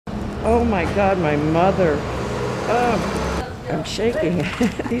Oh my God, my mother. Oh, I'm shaking.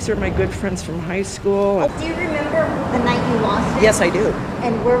 These are my good friends from high school. Do you remember the night you lost it? Yes, I do.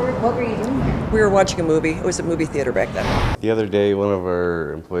 And what were you doing there? We were watching a movie. It was a movie theater back then. The other day, one of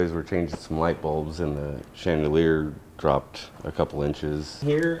our employees were changing some light bulbs, and the chandelier dropped a couple inches.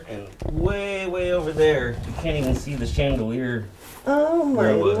 Here and way over there. You can't even see the chandelier. Oh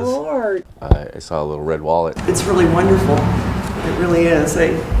my Lord. I saw a little red wallet. It's really wonderful. It really is.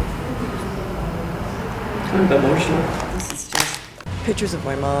 I'm kind of emotional. This is just pictures of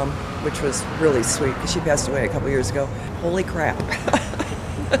my mom, which was really sweet because she passed away a couple years ago. Holy crap.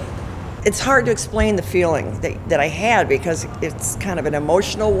 It's hard to explain the feeling that I had because it's kind of an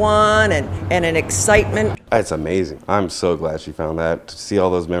emotional one and an excitement. It's amazing. I'm so glad she found that. To see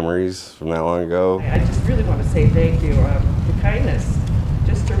all those memories from that long ago. I just really want to say thank you. The kindness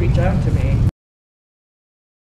just to reach out to me.